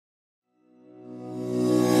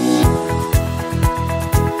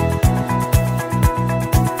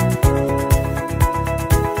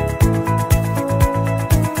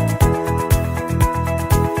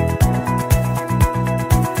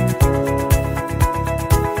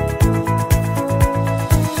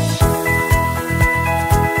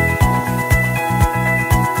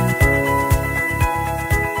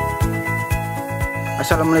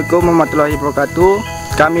Assalamualaikum warahmatullahi wabarakatuh.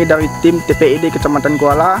 Kami dari tim TPID Kecamatan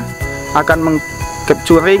KUALA akan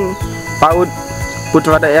mengcapturing PAUD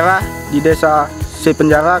Putra Daerah di Desa Sei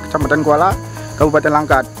Penjara, Kecamatan KUALA, Kabupaten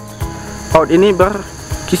Langkat. PAUD ini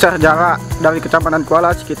berkisar jarak dari Kecamatan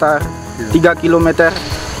KUALA sekitar 3 km.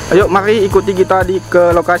 Ayo mari ikuti kita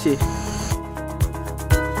ke lokasi.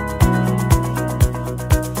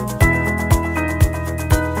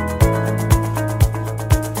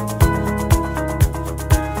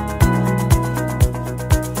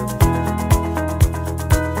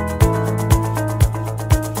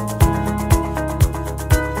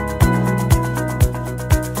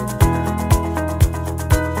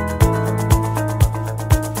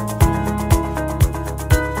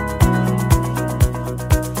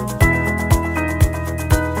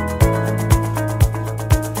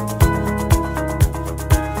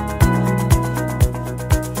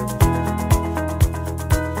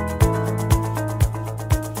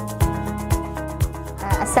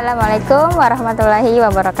 Assalamualaikum warahmatullahi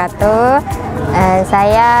wabarakatuh.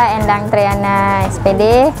 Saya Endang Triana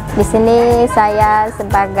SPD. Di sini saya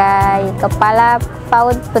sebagai Kepala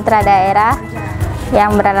PAUD Putra Daerah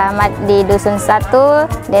yang beralamat di Dusun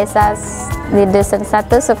 1, Dusun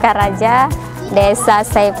 1 Sukaraja, Desa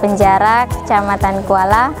Sei Penjara, Kecamatan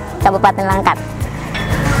KUALA, Kabupaten Langkat.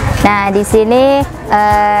 Nah, di sini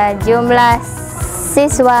jumlah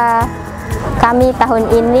siswa kami tahun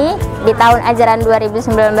ini di tahun ajaran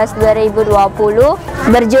 2019-2020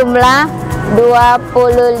 berjumlah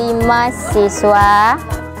 25 siswa.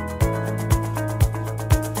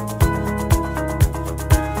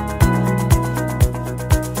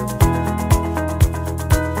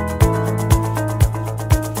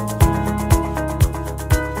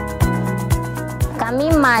 Kami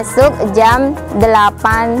masuk jam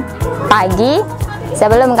 8 pagi.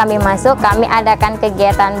 Sebelum kami masuk, kami adakan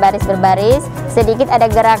kegiatan baris berbaris, sedikit ada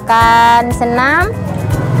gerakan senam,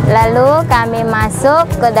 lalu kami masuk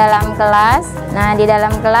ke dalam kelas. Nah, di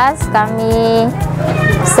dalam kelas kami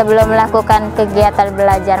sebelum melakukan kegiatan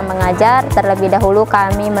belajar mengajar, terlebih dahulu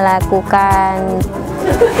kami melakukan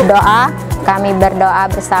doa, kami berdoa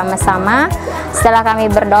bersama-sama. Setelah kami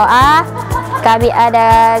berdoa, kami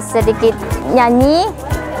ada sedikit nyanyi.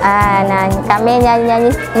 Nah, kami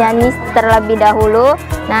nyanyi terlebih dahulu.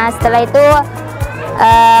 Nah, setelah itu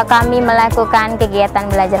kami melakukan kegiatan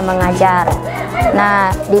belajar mengajar. Nah,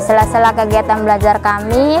 di sela-sela kegiatan belajar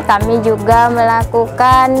kami juga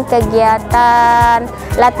melakukan kegiatan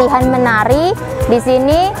latihan menari. Di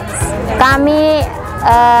sini kami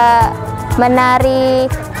menari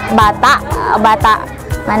Batak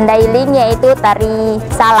Mandailing, yaitu tari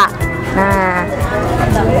salak.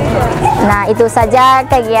 Nah, itu saja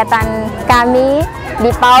kegiatan kami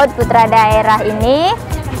di PAUD Putra Daerah ini.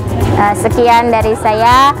 Sekian dari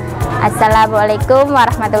saya. Assalamualaikum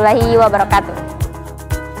warahmatullahi wabarakatuh.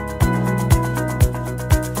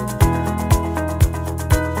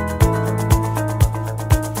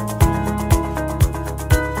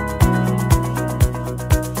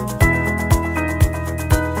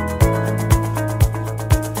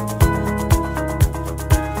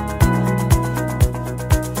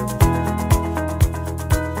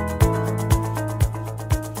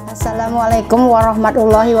 Assalamualaikum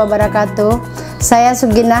warahmatullahi wabarakatuh. Saya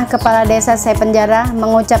Suginah, Kepala Desa Sei Penjara,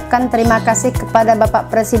 mengucapkan terima kasih kepada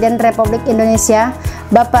Bapak Presiden Republik Indonesia,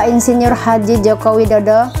 Bapak Insinyur Haji Joko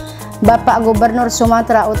Widodo, Bapak Gubernur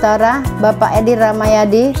Sumatera Utara, Bapak Edi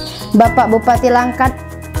Ramayadi, Bapak Bupati Langkat,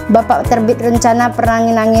 Bapak Terbit Rencana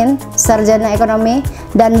Perangin-Angin, Sarjana Ekonomi,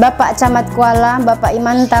 dan Bapak Camat KUALA, Bapak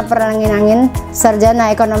Imanta Perangin-Angin,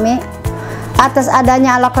 Sarjana Ekonomi, atas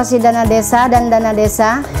adanya alokasi dana desa dan dana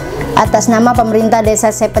desa. Atas nama pemerintah Desa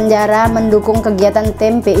Sei Penjara mendukung kegiatan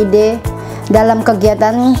tim PID dalam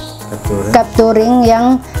kegiatan capturing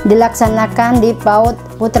yang dilaksanakan di PAUD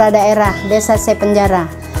Putra Daerah Desa Sei Penjara.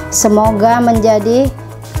 Semoga menjadi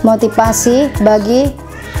motivasi bagi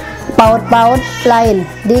PAUD-PAUD lain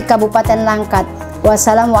di Kabupaten Langkat.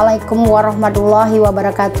 Wassalamualaikum warahmatullahi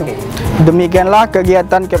wabarakatuh. Demikianlah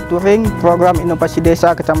kegiatan capturing program Inovasi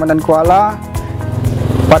Desa Kecamatan KUALA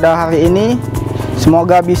pada hari ini.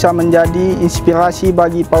 Semoga bisa menjadi inspirasi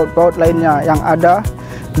bagi PAUD-PAUD lainnya yang ada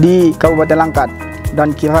di Kabupaten Langkat,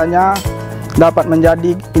 dan kiranya dapat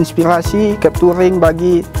menjadi inspirasi capturing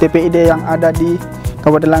bagi TPID yang ada di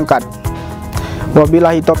Kabupaten Langkat.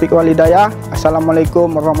 Wabillahi taufiq wal hidayah.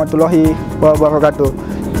 Assalamualaikum warahmatullahi wabarakatuh.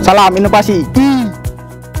 Salam Inovasi.